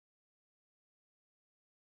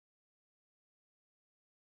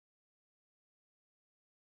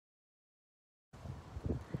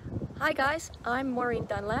Hi guys, I'm Maureen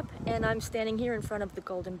Dunlap and I'm standing here in front of the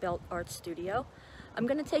Golden Belt Art Studio. I'm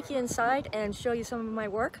going to take you inside and show you some of my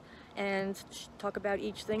work and talk about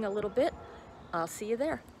each thing a little bit. I'll see you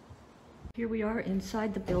there. Here we are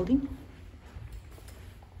inside the building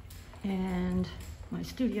and my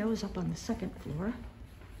studio is up on the second floor.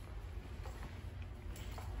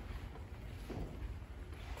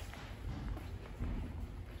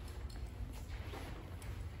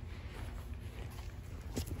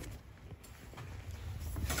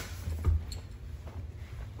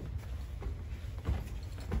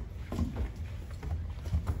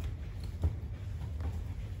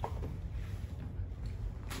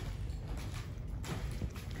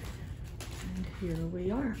 Here we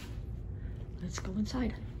are. Let's go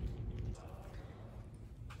inside.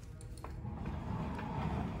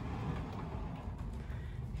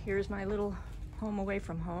 Here's my little home away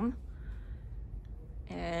from home.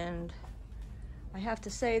 And I have to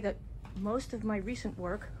say that most of my recent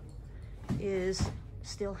work is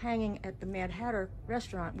still hanging at the Mad Hatter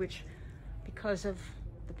restaurant, which because of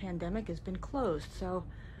the pandemic has been closed. So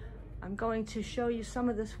I'm going to show you some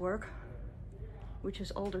of this work, which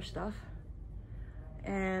is older stuff.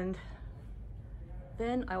 And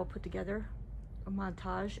then I will put together a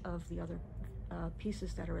montage of the other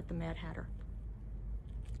pieces that are at the Mad Hatter.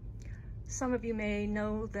 Some of you may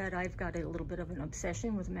know that I've got a little bit of an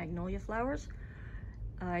obsession with magnolia flowers.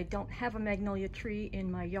 I don't have a magnolia tree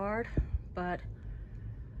in my yard, but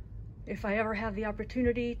if I ever have the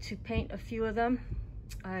opportunity to paint a few of them,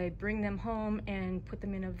 I bring them home and put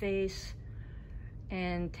them in a vase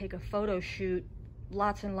and take a photo shoot,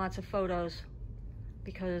 lots and lots of photos,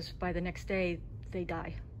 because by the next day they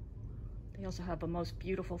die. They also have a most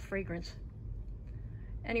beautiful fragrance.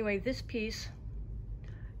 Anyway, this piece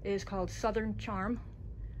is called Southern Charm,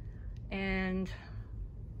 and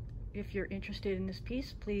if you're interested in this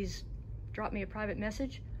piece, please drop me a private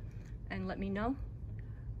message and let me know.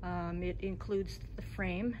 It includes the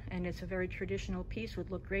frame, and it's a very traditional piece, would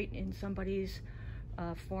look great in somebody's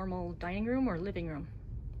formal dining room or living room.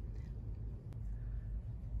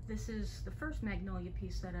 This is the first magnolia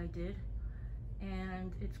piece that I did,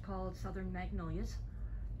 and it's called Southern Magnolias.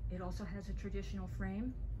 It also has a traditional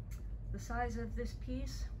frame. The size of this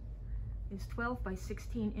piece is 12 by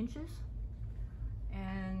 16 inches.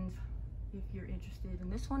 And if you're interested in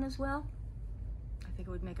this one as well, I think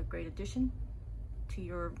it would make a great addition to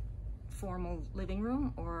your formal living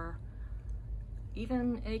room or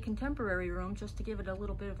even a contemporary room, just to give it a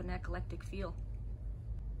little bit of an eclectic feel.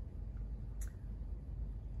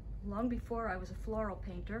 Long before I was a floral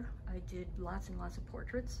painter, I did lots and lots of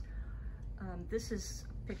portraits. This is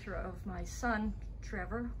a picture of my son,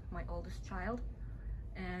 Trevor, my oldest child,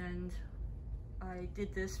 and I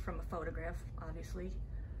did this from a photograph, obviously.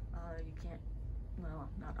 You can't, well,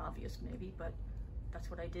 not obvious maybe, but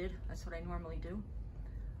that's what I did. That's what I normally do.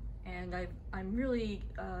 And I'm really,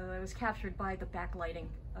 I was captured by the backlighting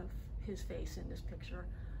of his face in this picture.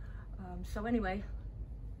 So anyway,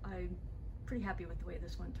 I'm pretty happy with the way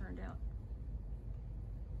this one turned out.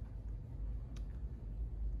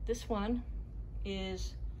 This one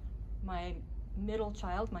is my middle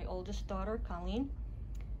child, my oldest daughter, Colleen,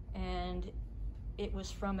 and it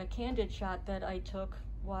was from a candid shot that I took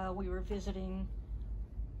while we were visiting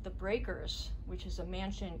the Breakers, which is a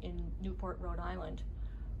mansion in Newport, Rhode Island.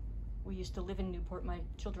 We used to live in Newport. My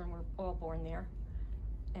children were all born there,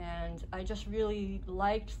 and I just really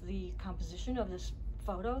liked the composition of this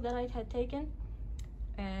photo that I had taken,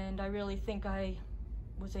 and I really think I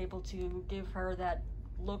was able to give her that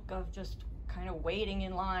look of just kind of waiting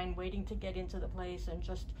in line, waiting to get into the place, and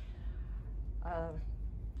just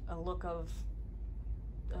a look of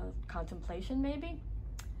contemplation maybe.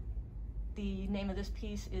 The name of this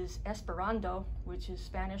piece is Esperando, which is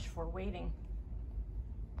Spanish for waiting.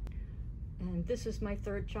 And this is my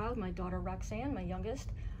third child, my daughter Roxanne, my youngest.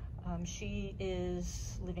 She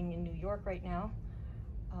is living in New York right now.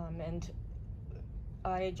 And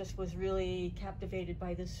I just was really captivated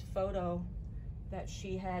by this photo that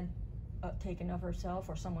she had taken of herself,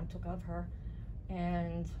 or someone took of her.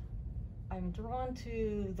 And I'm drawn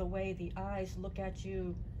to the way the eyes look at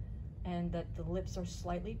you and that the lips are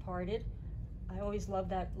slightly parted. I always love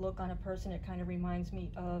that look on a person. It kind of reminds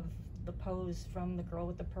me of the pose from The Girl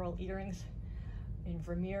with the Pearl Earrings in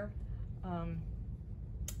Vermeer.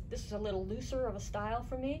 This is a little looser of a style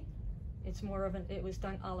for me. It's more of it was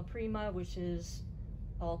done alla prima, which is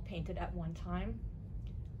all painted at one time.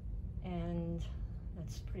 And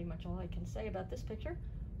that's pretty much all I can say about this picture,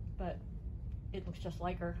 but it looks just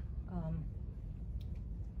like her.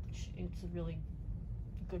 It's a really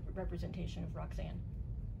good representation of Roxanne.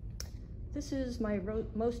 This is my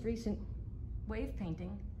most recent wave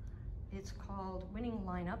painting. It's called Winning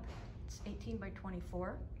Lineup. It's 18 by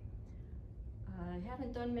 24. I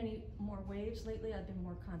haven't done many more waves lately. I've been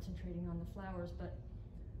more concentrating on the flowers, but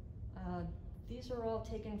these are all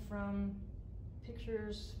taken from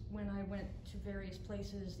pictures when I went to various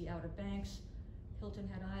places, the Outer Banks, Hilton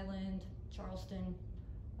Head Island, Charleston,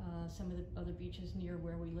 some of the other beaches near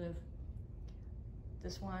where we live.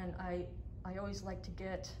 This one, I always like to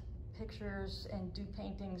get pictures and do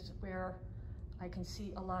paintings where I can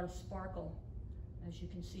see a lot of sparkle, as you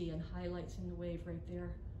can see, and highlights in the wave right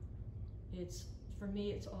there. For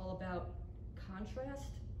me, it's all about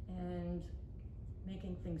contrast and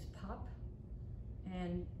making things pop.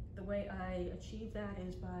 And the way I achieve that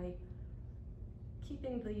is by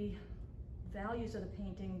keeping the values of the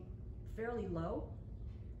painting fairly low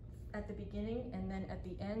at the beginning, and then at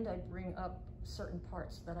the end I bring up certain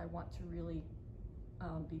parts that I want to really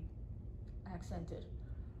be accented.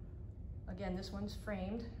 Again, this one's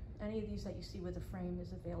framed. Any of these that you see with a frame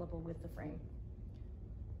is available with the frame.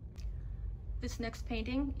 This next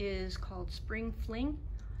painting is called Spring Fling.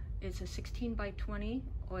 It's a 16 by 20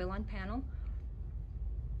 oil on panel.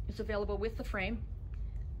 It's available with the frame,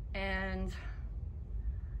 and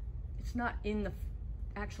it's not in the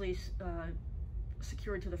actually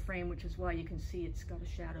secured to the frame, which is why you can see it's got a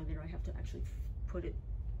shadow there. I have to actually put it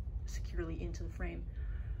securely into the frame.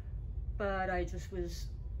 But I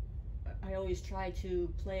always try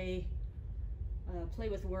to play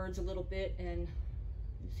with words a little bit, and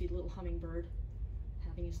you see the little hummingbird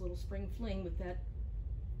having his little spring fling with that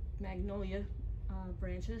magnolia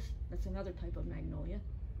branches. That's another type of magnolia.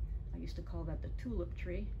 I used to call that the tulip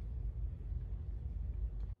tree.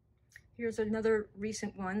 Here's another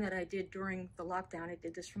recent one that I did during the lockdown. I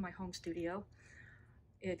did this from my home studio.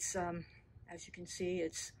 It's, as you can see,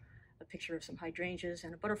 it's a picture of some hydrangeas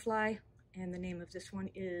and a butterfly, and the name of this one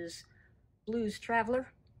is Blues Traveler.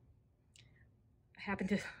 I happened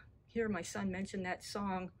to hear my son mention that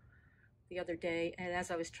song the other day, and as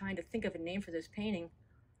I was trying to think of a name for this painting,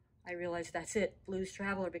 I realized that's it, Blues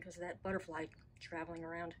Traveler, because of that butterfly traveling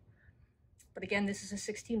around. But again, this is a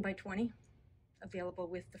 16 by 20, available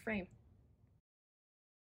with the frame.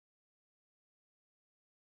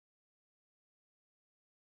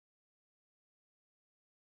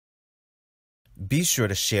 Be sure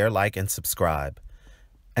to share, like, and subscribe,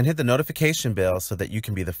 and hit the notification bell so that you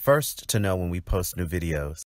can be the first to know when we post new videos.